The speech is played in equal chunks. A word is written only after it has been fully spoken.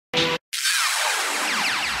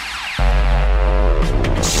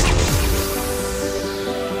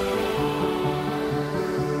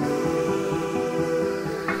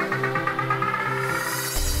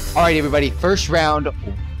Alright everybody, first round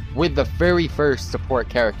with the very first support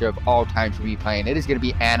character of all time for me playing. It is going to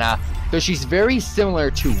be Anna. So she's very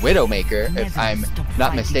similar to Widowmaker, if I'm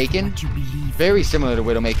not mistaken. Very similar to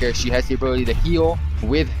Widowmaker. She has the ability to heal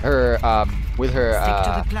with her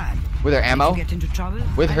ammo.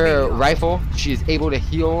 With her rifle, she is able to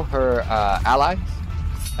heal her allies.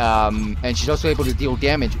 And she's also able to deal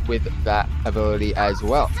damage with that ability as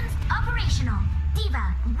well.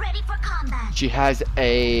 She has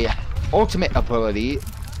a ultimate ability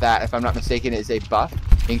that, if I'm not mistaken, is a buff.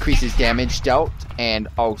 Increases damage dealt and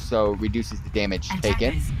also reduces the damage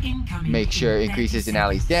taken. Make sure it increases an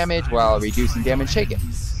ally's damage while reducing damage taken.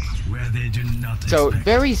 So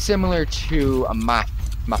very similar to my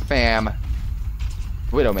fam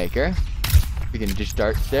Widowmaker. We can just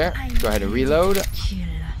start there. Go ahead and reload.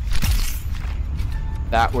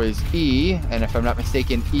 That was E, and if I'm not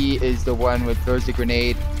mistaken, E is the one with throws the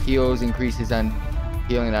grenade, heals, increases on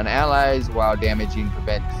healing on allies, while damaging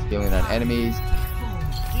prevents healing on enemies.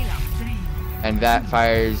 And that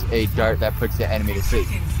fires a dart that puts the enemy to sleep.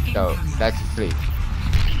 So that's asleep.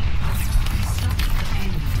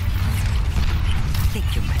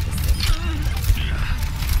 Take your medicine.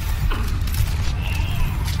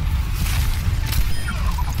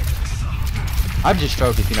 I'm just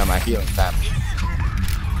focusing on my healing time.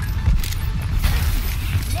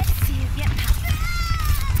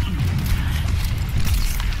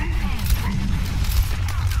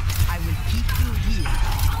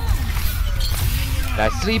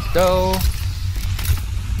 That's sleep though.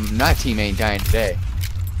 My team ain't dying today.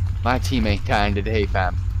 My team ain't dying today,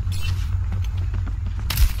 fam.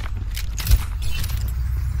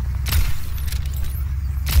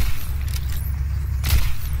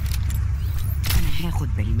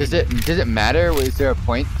 Does it matter? Is there a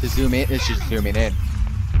point to zoom in? It's just zooming in.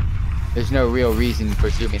 There's no real reason for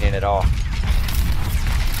zooming in at all.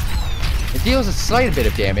 It deals a slight bit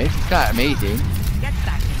of damage. It's not amazing.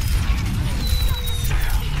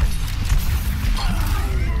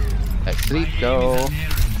 Let's sleep though.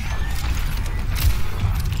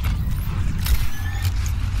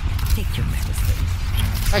 Take your medicine.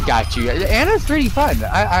 I got you. Anna's pretty fun.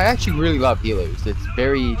 I actually really love healers. It's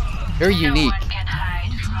very unique.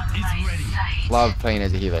 Love playing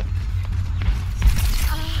as a healer.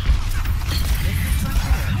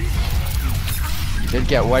 Did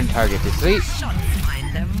get one target to sleep.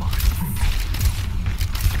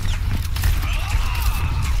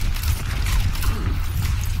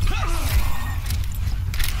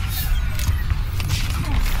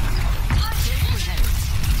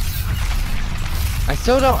 I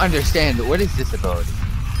still don't understand. What is this ability?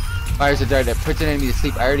 Fires a dart that puts an enemy to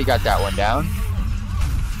sleep. I already got that one down.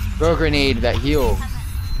 Throw a grenade that heals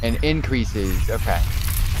and increases. Okay.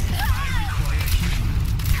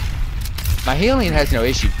 My healing has no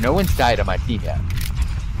issues. No one's died on my team yet.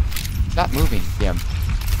 Stop moving, damn.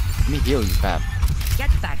 Let me heal you, fam. Get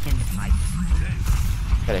back in the fight.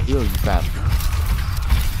 Gotta heal you, fam.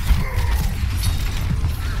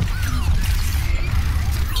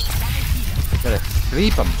 Gotta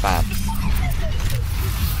sleep him, fam.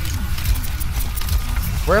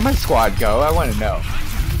 Where'd my squad go? I wanna know.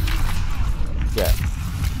 Yeah.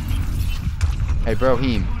 Hey,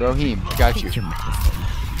 Brohim, I got you.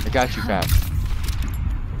 I got you, fam.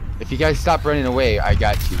 If you guys stop running away, I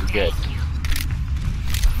got you. Good.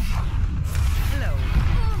 Hello.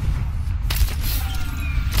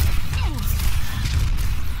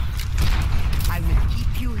 I will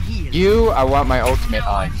keep you here. I want my ultimate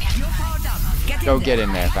on. Go get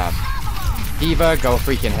in there, fam. Diva, go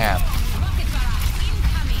freaking ham.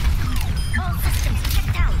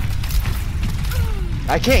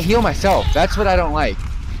 I can't heal myself. That's what I don't like.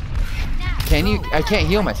 Can you? I can't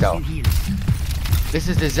heal myself. This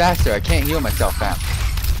is disaster. I can't heal myself, fam.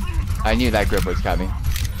 I knew that grip was coming.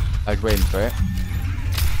 I was waiting for it.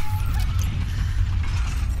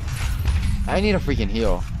 I need a freaking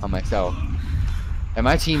heal on myself. And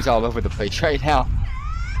my team's all over the place right now.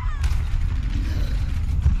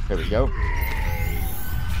 There we go.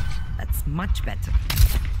 That's much better.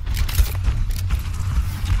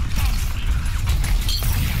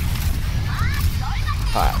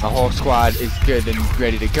 Alright, my whole squad is good and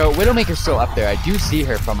ready to go. Widowmaker's still up there. I do see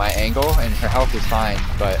her from my angle, and her health is fine,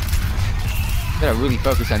 but I'm gonna really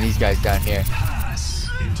focus on these guys down here.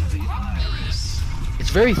 It's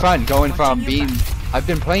very fun going from being... I've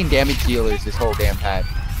been playing damage dealers this whole damn time.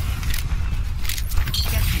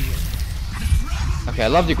 Okay, I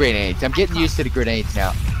love the grenades. I'm getting used to the grenades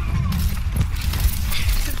now.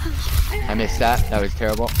 I missed that. That was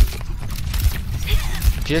terrible.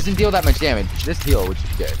 She doesn't deal that much damage. She does heal, which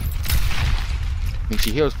is good. I mean,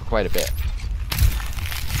 she heals for quite a bit.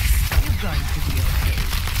 going to be okay.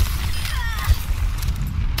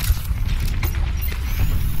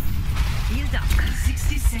 Healed up.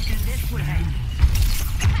 60 seconds. This will help.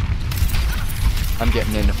 I'm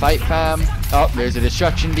getting in the fight, fam. Oh, there's a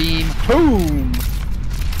destruction beam. Boom!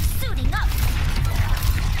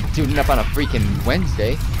 Suiting up on a freaking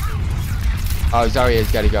Wednesday. Oh,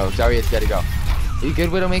 Zarya's gotta go. Zarya's gotta go. Are you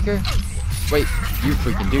good, Widowmaker? Wait, you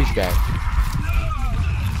freaking douchebag.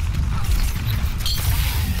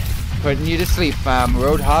 Putting you to sleep, fam.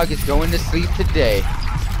 Roadhog is going to sleep today.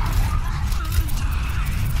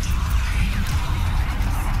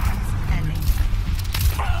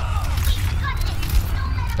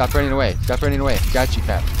 Stop running away. Stop running away. Got you,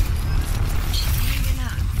 fam.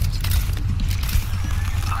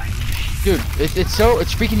 Dude, it's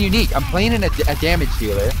freaking unique. I'm playing in a damage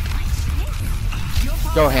dealer.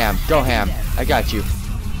 Go ham. Go ham. I got you.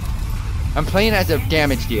 I'm playing as a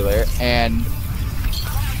damage dealer, and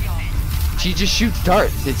she just shoots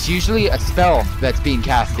darts. It's usually a spell that's being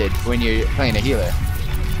casted when you're playing a healer.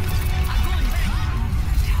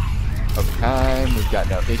 Over time, we've got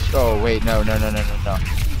no issue. Oh, wait, no.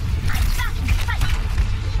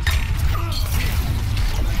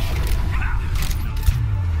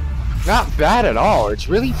 Not bad at all. It's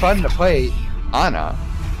really fun to play Ana.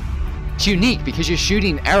 It's unique because you're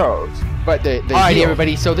shooting arrows, but alright,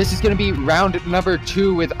 everybody, so this is going to be round number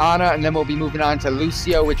 2 with Ana, and then we'll be moving on to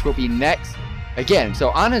Lucio, which will be next. Again,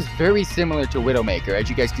 so Ana's very similar to Widowmaker. As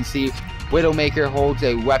you guys can see, Widowmaker holds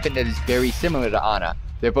a weapon that is very similar to Ana.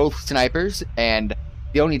 They're both snipers, and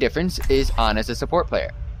the only difference is Ana's a support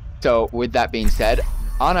player. So, with that being said,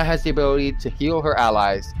 Ana has the ability to heal her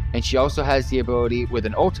allies, and she also has the ability, with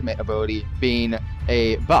an ultimate ability, being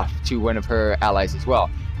a buff to one of her allies as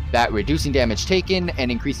well. That reducing damage taken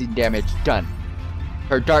and increasing damage done.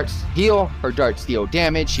 Her darts heal, her darts deal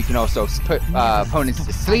damage, she can also put opponents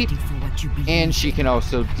to sleep, and she can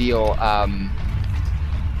also deal an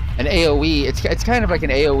AoE. It's kind of like an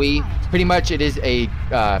AoE. Pretty much it is a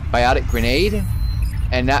biotic grenade.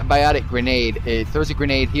 And that biotic grenade, it throws a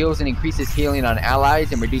grenade, heals and increases healing on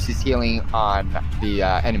allies, and reduces healing on the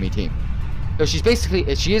enemy team. So she's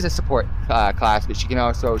basically, she is a support class, but she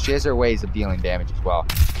has her ways of dealing damage as well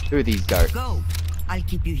through these darts. Go. I'll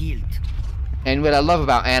keep you healed. And what I love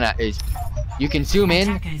about Ana is you can zoom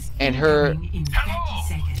in, and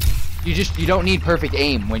you don't need perfect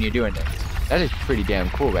aim when you're doing this. That is pretty damn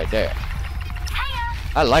cool right there.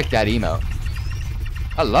 I like that emote.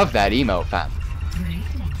 I love that emote, fam.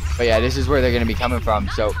 But yeah, this is where they're going to be coming from,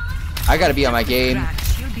 so I got to be on my game.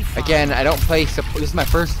 Again, I don't play support. This is my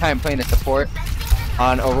first time playing a support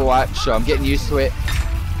on Overwatch, so I'm getting used to it.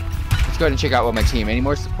 Let's go ahead and check out what my team. Any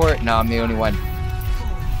more support? No, I'm the only one.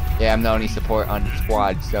 Yeah, I'm the only support on the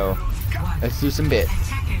squad, so let's do some bits.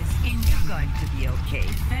 You're going to be okay.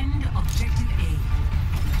 Defend objective A.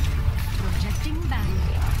 Projecting back.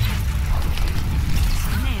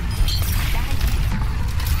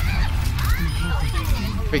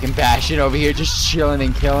 Freaking Bastion over here just chilling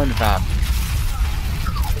and killing, fam.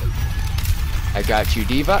 I got you,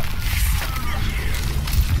 Diva.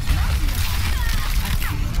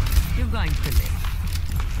 You're going to live.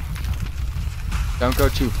 Don't go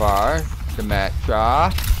too far.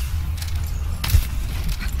 Symmetra.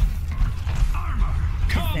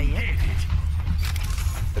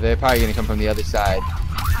 They're probably gonna come from the other side.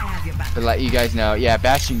 To let you guys know. Yeah,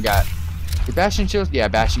 Bastion got. Did Bastion chill? Yeah,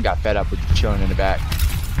 Bastion got fed up with chilling in the back.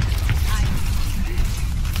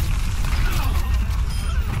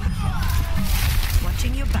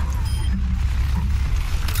 Watching your back.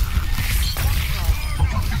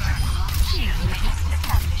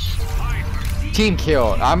 Team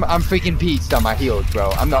kill. I'm freaking beast on my heals, bro.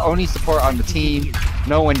 I'm the only support on the team.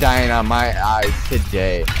 No one dying on my eyes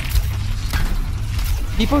today.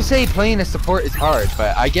 People say playing a support is hard,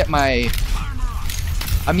 but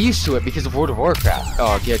I'm used to it because of World of Warcraft.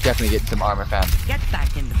 Oh, yeah, definitely get some armor, fam. Get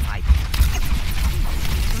back in the fight.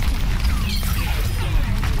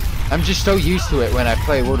 I'm just so used to it when I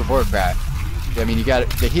play World of Warcraft. I mean, you got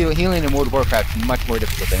the healing in World of Warcraft is much more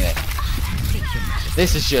difficult than it.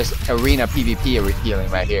 This is just arena PvP healing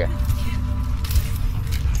right here.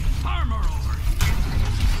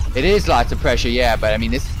 It is lots of pressure, yeah, but I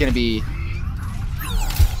mean, this is gonna be.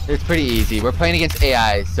 It's pretty easy. We're playing against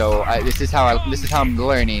AI, so this is how I'm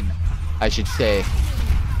learning, I should say.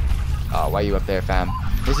 Oh, why are you up there, fam?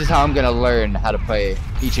 This is how I'm gonna learn how to play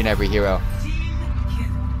each and every hero.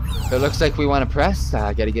 So it looks like we want to press.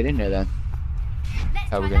 I gotta get in there then.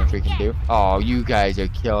 How we're gonna freaking do? Oh, you guys are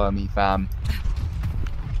killing me, fam.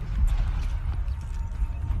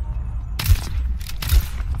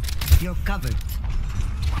 You're covered.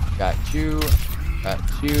 Got you. Got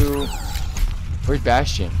you. Where's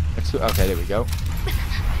Bastion? Okay, there we go.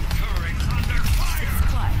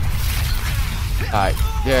 Alright,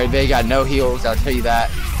 they got no heals, I'll tell you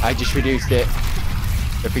that. I just reduced it.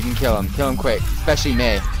 If we can kill him. Kill him quick. Especially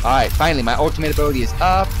Mei. Alright, finally, my ultimate ability is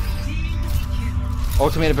up.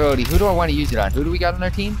 Ultimate ability. Who do I want to use it on? Who do we got on our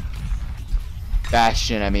team?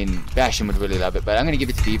 Bastion. I mean, Bastion would really love it, but I'm going to give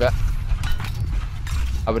it to D.Va.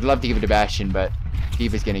 I would love to give it to Bastion, but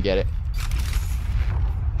D.Va's going to get it.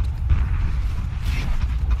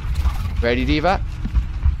 Ready, D.Va?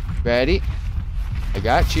 Ready? I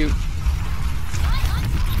got you.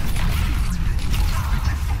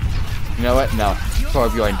 You know what? No.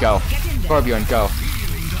 Torbjorn, go. Torbjorn, go.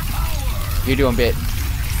 You're doing bit.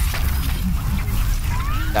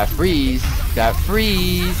 That freeze. That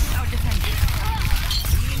freeze.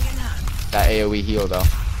 That AoE heal though.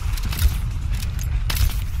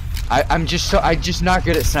 I'm just not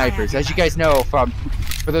good at snipers. As you guys know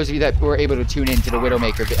for those of you that were able to tune into the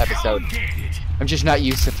Widowmaker episode, I'm just not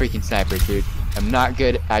used to freaking snipers, dude. I'm not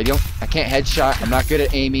good. I can't headshot. I'm not good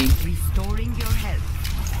at aiming.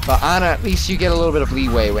 But Ana, at least you get a little bit of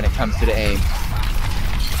leeway when it comes to the aim.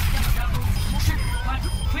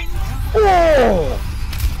 Oh!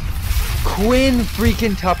 Quinn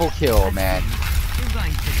freaking double kill, man.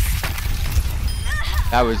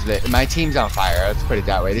 That was lit. My team's on fire. Let's put it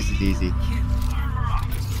that way. This is easy.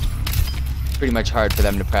 Pretty much hard for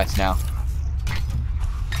them to press now.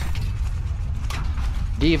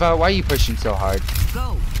 D.Va, why are you pushing so hard?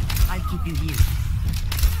 Go. I'll keep you here.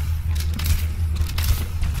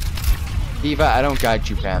 D.Va, I don't got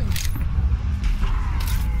you, fam.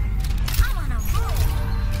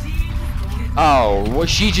 Oh, well,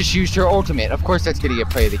 she just used her ultimate. Of course that's gonna get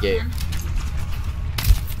play of the game.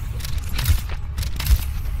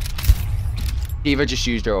 D.Va just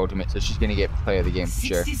used her ultimate, so she's gonna get play of the game for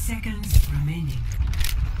sure. 60 seconds remaining.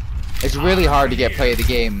 It's really hard to get play of the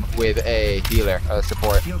game with a healer, a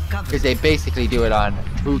support, because they basically do it on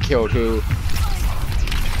who killed who.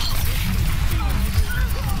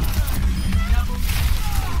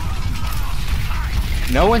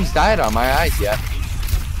 No one's died on my eyes yet.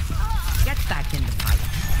 Get back in the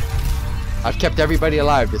fight. I've kept everybody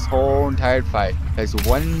alive this whole entire fight. There's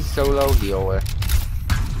one solo healer.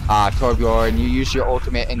 Ah, Torbjorn, you used your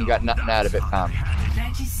ultimate and you got nothing out of it, fam.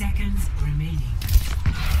 30 seconds remaining.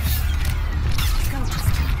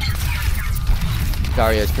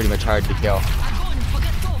 Zarya is pretty much hard to kill.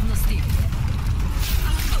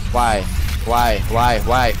 Why?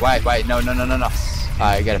 No.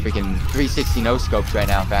 I got a freaking 360 no scopes right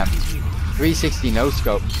now, fam. 360 no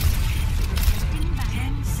scopes.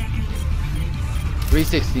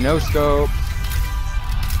 360 no scopes.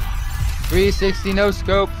 360 no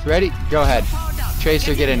scopes. Ready? Go ahead.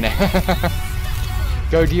 Tracer, get in there.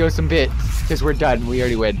 Go deal some bits, because we're done. We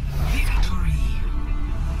already win.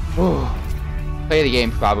 Ooh. Play the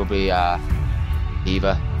game probably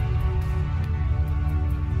D.Va.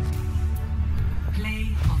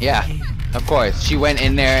 Yeah. Of course, she went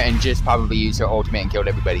in there and just probably used her ultimate and killed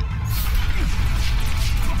everybody.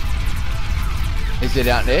 Is it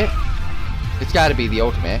not it? It's gotta be the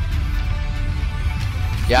ultimate.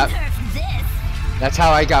 Yep. That's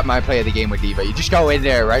how I got my play of the game with D.Va. You just go in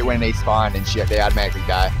there right when they spawn and shit, they automatically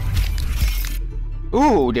die.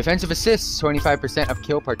 Ooh, defensive assists, 25% of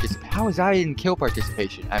kill participation. How was I in kill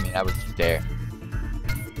participation? I mean, I was just there.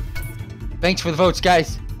 Thanks for the votes,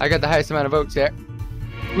 guys. I got the highest amount of votes there.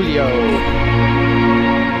 Julio.